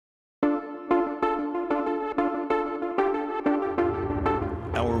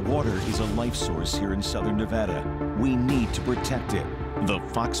is a life source here in southern Nevada. We need to protect it. The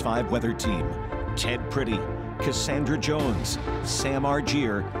Fox 5 Weather Team, Ted Pretty, Cassandra Jones, Sam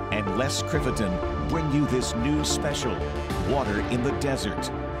Argier, and Les Criviton bring you this new special, Water in the Desert.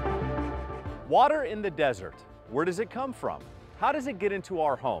 Water in the desert. Where does it come from? How does it get into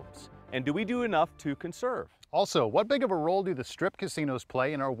our homes? And do we do enough to conserve? Also, what big of a role do the strip casinos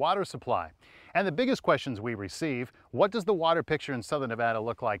play in our water supply? And the biggest questions we receive, what does the water picture in southern Nevada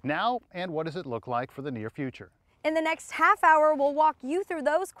look like now, and what does it look like for the near future? In the next half hour, we'll walk you through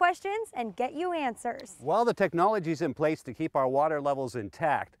those questions and get you answers. While the technology's in place to keep our water levels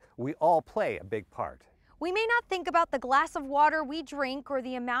intact, we all play a big part. We may not think about the glass of water we drink or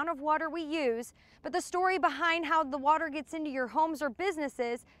the amount of water we use, but the story behind how the water gets into your homes or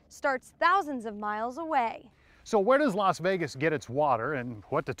businesses starts thousands of miles away. So where does Las Vegas get its water, and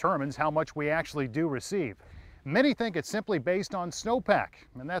what determines how much we actually do receive? Many think it's simply based on snowpack,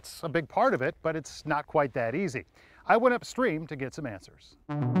 and that's a big part of it, but it's not quite that easy. I went upstream to get some answers.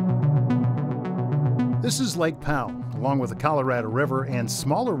 This is Lake Powell. Along with the Colorado River and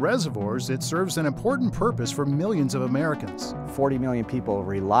smaller reservoirs, it serves an important purpose for millions of Americans. 40 million people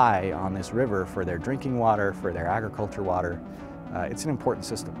rely on this river for their drinking water, for their agriculture water. It's an important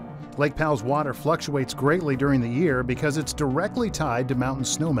system. Lake Powell's water fluctuates greatly during the year because it's directly tied to mountain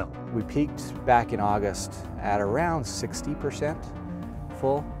snowmelt. We peaked back in August at around 60%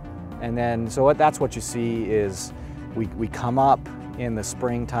 full. And then, so that's what you see is we come up in the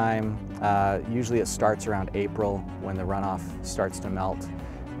springtime. Usually it starts around April when the runoff starts to melt,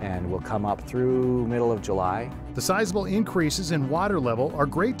 and we'll come up through middle of July. The sizable increases in water level are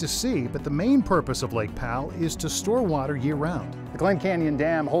great to see, but the main purpose of Lake Powell is to store water year-round. The Glen Canyon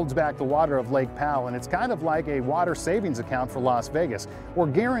Dam holds back the water of Lake Powell, and it's kind of like a water savings account for Las Vegas. We're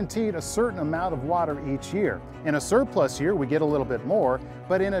guaranteed a certain amount of water each year. In a surplus year, we get a little bit more,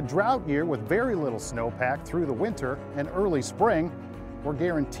 but in a drought year with very little snowpack through the winter and early spring, we're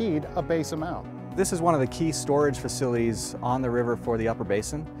guaranteed a base amount. This is one of the key storage facilities on the river for the upper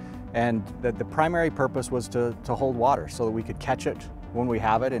basin, and the primary purpose was to hold water so that we could catch it when we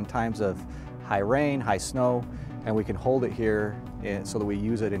have it in times of high rain, high snow, and we can hold it here so that we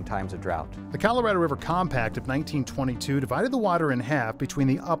use it in times of drought. The Colorado River Compact of 1922 divided the water in half between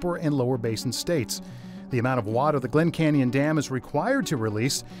the upper and lower basin states. The amount of water the Glen Canyon Dam is required to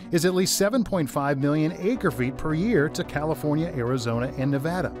release is at least 7.5 million acre-feet per year to California, Arizona, and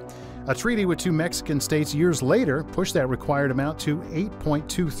Nevada. A treaty with two Mexican states years later pushed that required amount to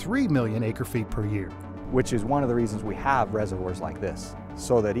 8.23 million acre-feet per year. Which is one of the reasons we have reservoirs like this,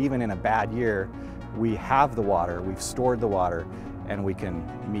 so that even in a bad year, we have the water, we've stored the water, and we can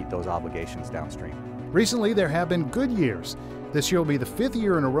meet those obligations downstream. Recently, there have been good years. This year will be the 5th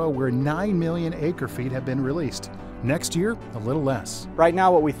year in a row where 9 million acre-feet have been released. Next year, a little less. Right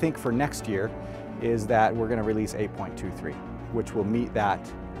now, what we think for next year is that we're going to release 8.23, which will meet that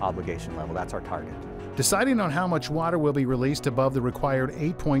obligation level. That's our target. Deciding on how much water will be released above the required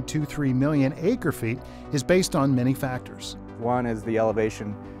 8.23 million acre-feet is based on many factors. One is the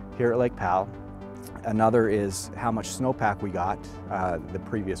elevation here at Lake Powell. Another is how much snowpack we got the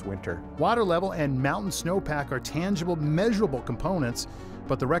previous winter. Water level and mountain snowpack are tangible, measurable components,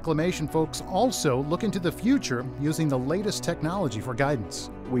 but the reclamation folks also look into the future using the latest technology for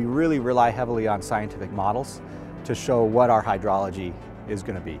guidance. We really rely heavily on scientific models to show what our hydrology is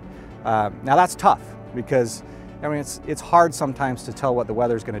going to be. Now that's tough because I mean it's hard sometimes to tell what the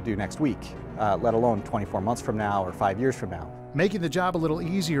weather is going to do next week, let alone 24 months from now or 5 years from now. Making the job a little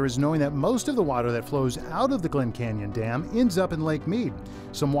easier is knowing that most of the water that flows out of the Glen Canyon Dam ends up in Lake Mead.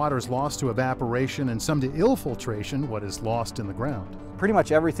 Some water is lost to evaporation and some to infiltration, what is lost in the ground. Pretty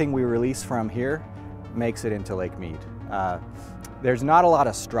much everything we release from here makes it into Lake Mead. There's not a lot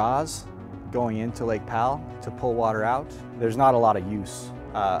of straws going into Lake Powell to pull water out. There's not a lot of use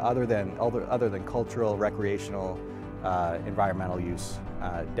other than cultural, recreational, environmental use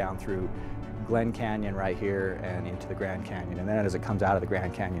down through Glen Canyon right here and into the Grand Canyon, and then as it comes out of the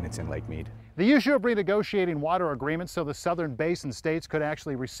Grand Canyon, it's in Lake Mead. The issue of renegotiating water agreements so the southern basin states could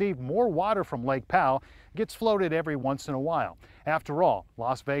actually receive more water from Lake Powell gets floated every once in a while. After all,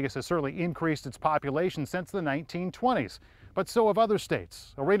 Las Vegas has certainly increased its population since the 1920s, but so have other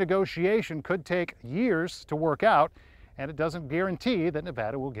states. A renegotiation could take years to work out, and it doesn't guarantee that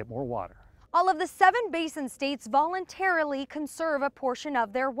Nevada will get more water. All of the 7 basin states voluntarily conserve a portion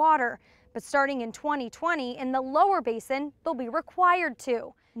of their water. But starting in 2020, in the lower basin, they'll be required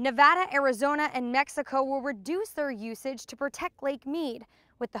to. Nevada, Arizona, and Mexico will reduce their usage to protect Lake Mead,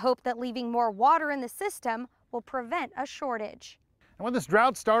 with the hope that leaving more water in the system will prevent a shortage. And when this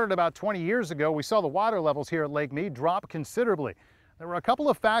drought started about 20 years ago, we saw the water levels here at Lake Mead drop considerably. There were a couple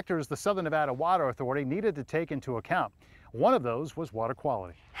of factors the Southern Nevada Water Authority needed to take into account. One of those was water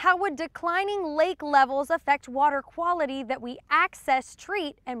quality. How would declining lake levels affect water quality that we access,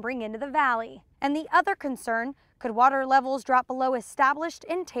 treat, and bring into the valley? And the other concern, could water levels drop below established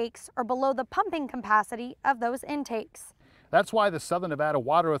intakes or below the pumping capacity of those intakes? That's why the Southern Nevada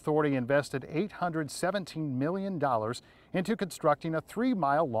Water Authority invested $817 million into constructing a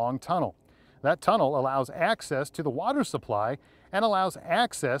 3-mile-long tunnel. That tunnel allows access to the water supply and allows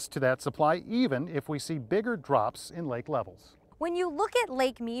access to that supply even if we see bigger drops in lake levels. When you look at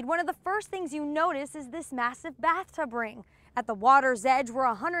Lake Mead, one of the first things you notice is this massive bathtub ring. At the water's edge, we're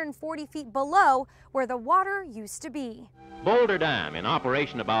 140 feet below where the water used to be. Boulder Dam, in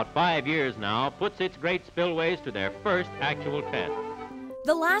operation about 5 years now, puts its great spillways to their first actual test.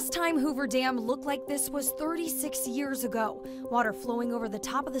 The last time Hoover Dam looked like this was 36 years ago. Water flowing over the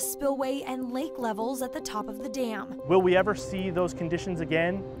top of the spillway and lake levels at the top of the dam. Will we ever see those conditions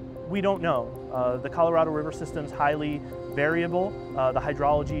again? We don't know. The Colorado River system is highly variable. The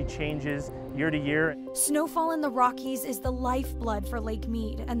hydrology changes year to year. Snowfall in the Rockies is the lifeblood for Lake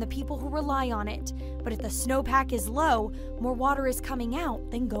Mead and the people who rely on it. But if the snowpack is low, more water is coming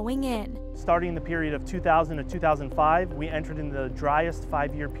out than going in. Starting the period of 2000 to 2005, we entered in the driest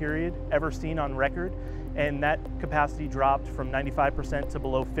 5-year period ever seen on record, and that capacity dropped from 95% to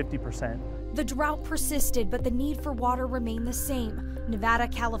below 50%. The drought persisted, but the need for water remained the same. Nevada,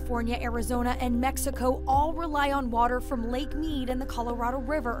 California, Arizona, and Mexico all rely on water from Lake Mead and the Colorado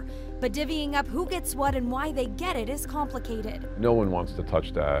River. But divvying up who gets what and why they get it is complicated. No one wants to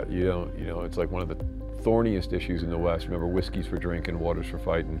touch that. It's like one of the thorniest issues in the West. Remember, whiskey's for drinking, water's for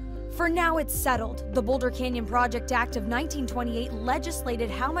fighting. For now, it's settled. The Boulder Canyon Project Act of 1928 legislated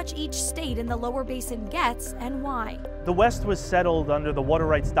how much each state in the lower basin gets and why. The West was settled under the water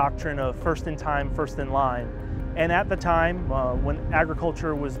rights doctrine of first in time, first in line. And at the time, when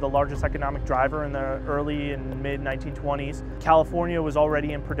agriculture was the largest economic driver in the early and mid 1920s, California was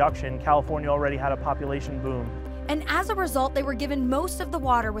already in production. California already had a population boom. And as a result, they were given most of the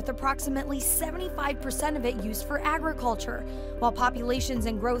water, with approximately 75% of it used for agriculture. While populations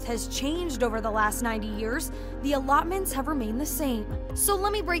and growth has changed over the last 90 years, the allotments have remained the same. So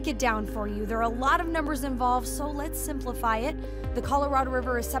let me break it down for you. There are a lot of numbers involved, so let's simplify it. The Colorado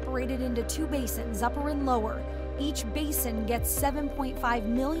River is separated into 2 basins, upper and lower. Each basin gets 7.5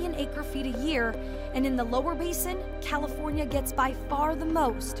 million acre-feet a year, and in the lower basin, California gets by far the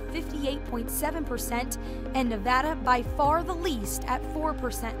most, 58.7%, and Nevada by far the least at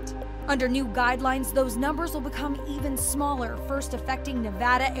 4%. Under new guidelines, those numbers will become even smaller, first affecting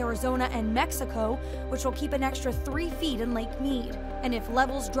Nevada, Arizona, and Mexico, which will keep an extra 3 feet in Lake Mead. And if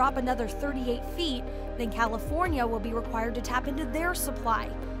levels drop another 38 feet, then California will be required to tap into their supply.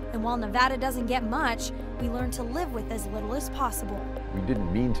 And while Nevada doesn't get much, we learn to live with as little as possible. We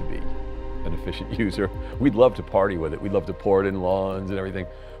didn't mean to be an efficient user. We'd love to party with it. We'd love to pour it in lawns and everything.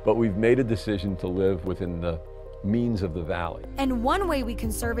 But we've made a decision to live within the means of the valley. And one way we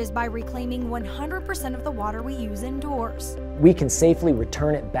conserve is by reclaiming 100% of the water we use indoors. We can safely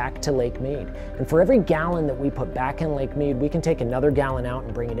return it back to Lake Mead. And for every gallon that we put back in Lake Mead, we can take another gallon out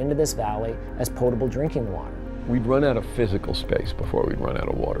and bring it into this valley as potable drinking water. We'd run out of physical space before we'd run out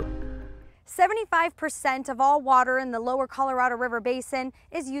of water. 75% of all water in the lower Colorado River Basin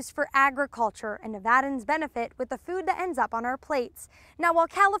is used for agriculture, and Nevadans benefit with the food that ends up on our plates. Now, while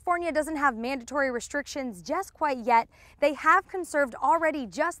California doesn't have mandatory restrictions just quite yet, they have conserved already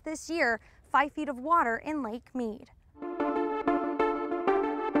just this year 5 feet of water in Lake Mead.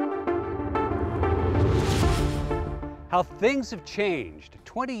 How things have changed.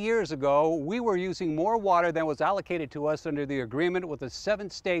 20 years ago, we were using more water than was allocated to us under the agreement with the 7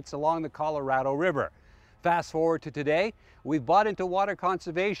 states along the Colorado River. Fast forward to today, we've bought into water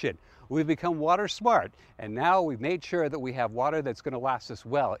conservation. We've become water smart, and now we've made sure that we have water that's going to last us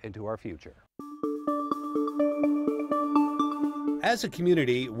well into our future. As a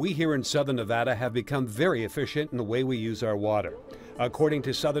community, we here in Southern Nevada have become very efficient in the way we use our water. According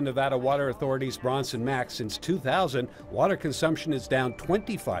to Southern Nevada Water Authority's Bronson Mac, since 2000, water consumption is down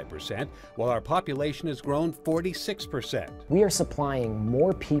 25%, while our population has grown 46%. We are supplying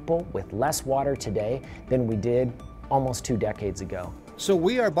more people with less water today than we did almost 2 decades ago. So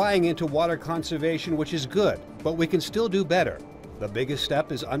we are buying into water conservation, which is good, but we can still do better. The biggest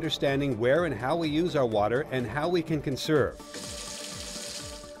step is understanding where and how we use our water and how we can conserve.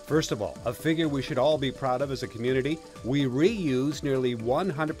 First of all, a figure we should all be proud of as a community, we reuse nearly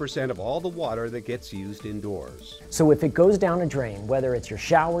 100% of all the water that gets used indoors. So if it goes down a drain, whether it's your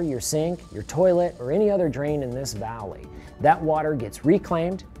shower, your sink, your toilet, or any other drain in this valley, that water gets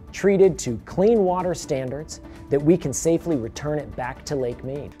reclaimed, treated to clean water standards, that we can safely return it back to Lake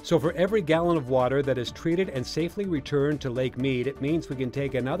Mead. So for every gallon of water that is treated and safely returned to Lake Mead, it means we can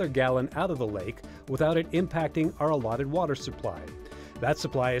take another gallon out of the lake without it impacting our allotted water supply. That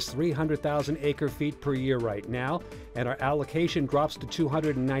supply is 300,000 acre-feet per year right now, and our allocation drops to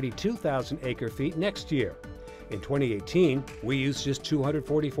 292,000 acre-feet next year. In 2018, we used just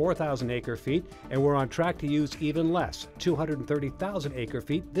 244,000 acre-feet, and we're on track to use even less, 230,000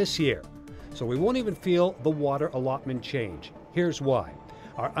 acre-feet this year. So we won't even feel the water allotment change. Here's why.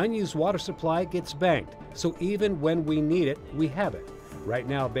 Our unused water supply gets banked, so even when we need it, we have it. Right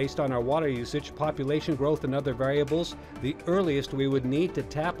now, based on our water usage, population growth, and other variables, the earliest we would need to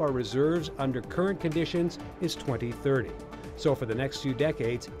tap our reserves under current conditions is 2030. So for the next few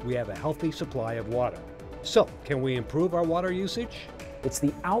decades, we have a healthy supply of water. So, can we improve our water usage? It's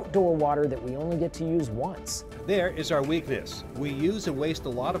the outdoor water that we only get to use once. There is our weakness. We use and waste a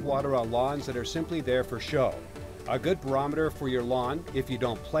lot of water on lawns that are simply there for show. A good barometer for your lawn: if you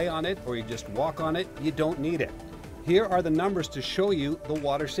don't play on it or you just walk on it, you don't need it. Here are the numbers to show you the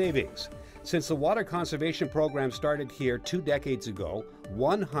water savings. Since the water conservation program started here 2 decades ago,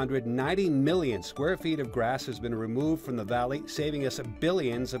 190 million square feet of grass has been removed from the valley, saving us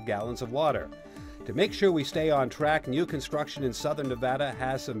billions of gallons of water. To make sure we stay on track, new construction in southern Nevada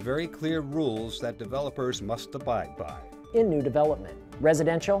has some very clear rules that developers must abide by. In new development,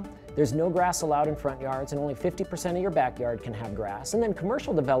 residential, there's no grass allowed in front yards, and only 50% of your backyard can have grass. And then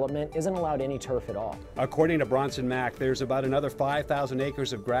commercial development isn't allowed any turf at all. According to Bronson Mac, there's about another 5,000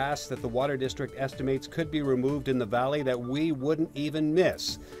 acres of grass that the Water District estimates could be removed in the valley that we wouldn't even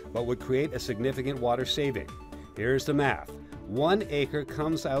miss, but would create a significant water saving. Here's the math. 1 acre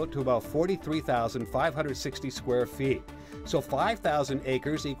comes out to about 43,560 square feet. So 5,000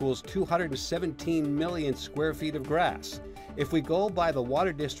 acres equals 217 million square feet of grass. If we go by the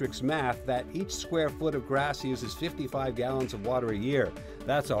Water District's math that each square foot of grass uses 55 gallons of water a year,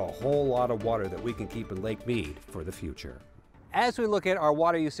 that's a whole lot of water that we can keep in Lake Mead for the future. As we look at our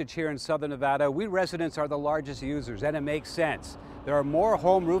water usage here in southern Nevada, we residents are the largest users, and it makes sense. There are more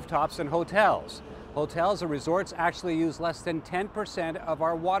home rooftops than hotels. Hotels and resorts actually use less than 10% of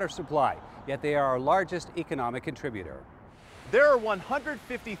our water supply, yet they are our largest economic contributor. There are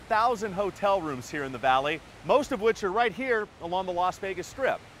 150,000 hotel rooms here in the valley, most of which are right here along the Las Vegas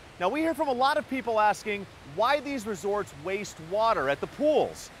Strip. Now, we hear from a lot of people asking why these resorts waste water at the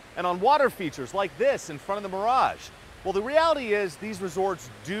pools and on water features like this in front of the Mirage. Well, the reality is these resorts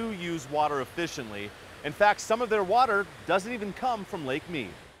do use water efficiently. In fact, some of their water doesn't even come from Lake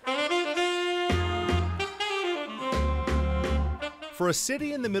Mead. For a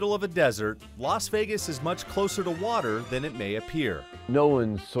city in the middle of a desert, Las Vegas is much closer to water than it may appear. No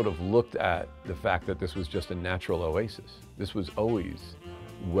one sort of looked at the fact that this was just a natural oasis. This was always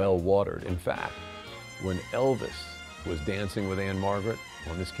well watered. In fact, when Elvis was dancing with Ann Margaret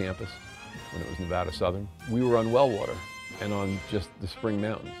on this campus, when it was Nevada Southern, we were on well water and on just the spring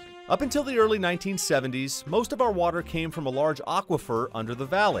mountains. Up until the early 1970s, most of our water came from a large aquifer under the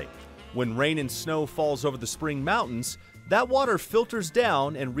valley. When rain and snow falls over the spring mountains, that water filters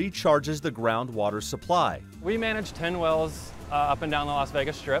down and recharges the groundwater supply. We manage 10 wells up and down the Las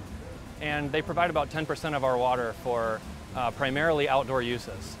Vegas Strip, and they provide about 10% of our water for primarily outdoor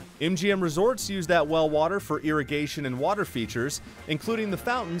uses. MGM Resorts use that well water for irrigation and water features, including the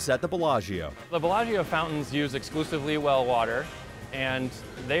fountains at the Bellagio. The Bellagio fountains use exclusively well water, and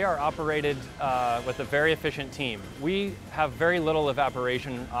they are operated with a very efficient team. We have very little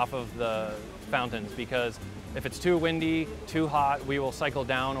evaporation off of the fountains because if it's too windy, too hot, we will cycle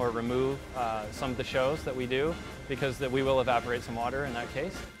down or remove some of the shows that we do because we will evaporate some water in that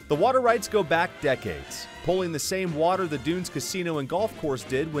case. The water rights go back decades, pulling the same water the Dunes Casino and Golf Course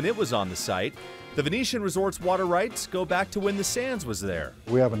did when it was on the site. The Venetian Resort's water rights go back to when the Sands was there.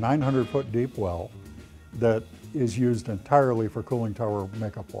 We have a 900-foot deep well that is used entirely for cooling tower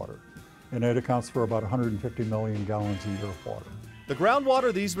makeup water, and it accounts for about 150 million gallons a year of water. The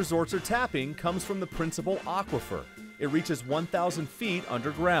groundwater these resorts are tapping comes from the principal aquifer. It reaches 1,000 feet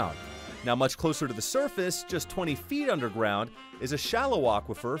underground. Now, much closer to the surface, just 20 feet underground, is a shallow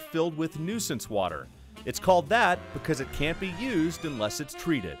aquifer filled with nuisance water. It's called that because it can't be used unless it's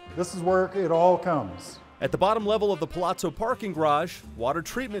treated. This is where it all comes. At the bottom level of the Palazzo parking garage, water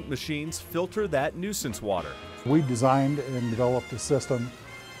treatment machines filter that nuisance water. We designed and developed a system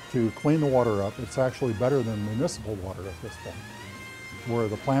to clean the water up. It's actually better than municipal water at this point, where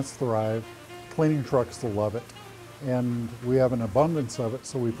the plants thrive, cleaning trucks will love it, and we have an abundance of it,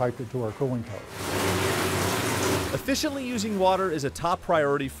 so we piped it to our cooling tower. Efficiently using water is a top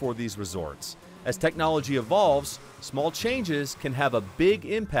priority for these resorts. As technology evolves, small changes can have a big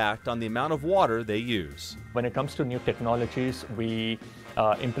impact on the amount of water they use. When it comes to new technologies, we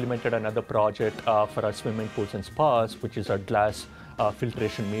implemented another project for our swimming pools and spas, which is our glass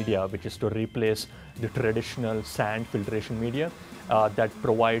filtration media, which is to replace the traditional sand filtration media that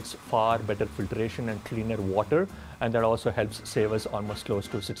provides far better filtration and cleaner water, and that also helps save us almost close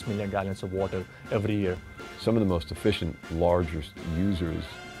to 6 million gallons of water every year. Some of the most efficient, largest users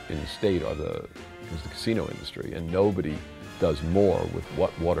in the state is the casino industry, and nobody does more with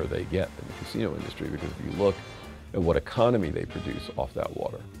what water they get than the casino industry, because if you look at what economy they produce off that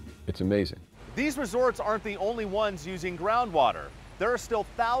water, it's amazing. These resorts aren't the only ones using groundwater. There are still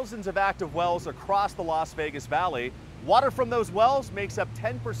thousands of active wells across the Las Vegas Valley. Water from those wells makes up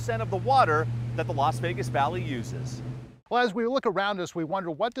 10% of the water that the Las Vegas Valley uses. Well, as we look around us, we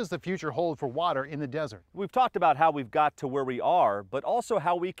wonder, what does the future hold for water in the desert? We've talked about how we've got to where we are, but also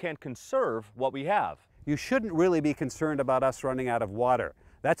how we can conserve what we have. You shouldn't really be concerned about us running out of water.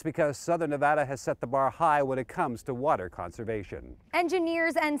 That's because Southern Nevada has set the bar high when it comes to water conservation.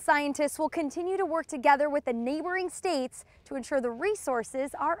 Engineers and scientists will continue to work together with the neighboring states to ensure the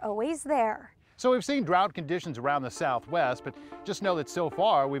resources are always there. So we've seen drought conditions around the Southwest, but just know that so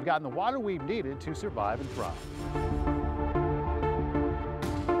far we've gotten the water we've needed to survive and thrive.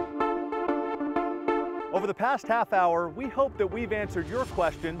 Over the past half hour, we hope that we've answered your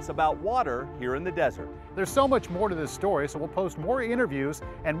questions about water here in the desert. There's so much more to this story, so we'll post more interviews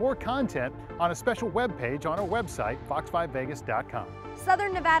and more content on a special webpage on our website, fox5vegas.com.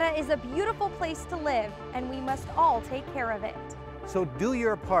 Southern Nevada is a beautiful place to live, and we must all take care of it. So do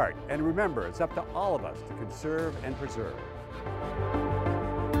your part, and remember, it's up to all of us to conserve and preserve.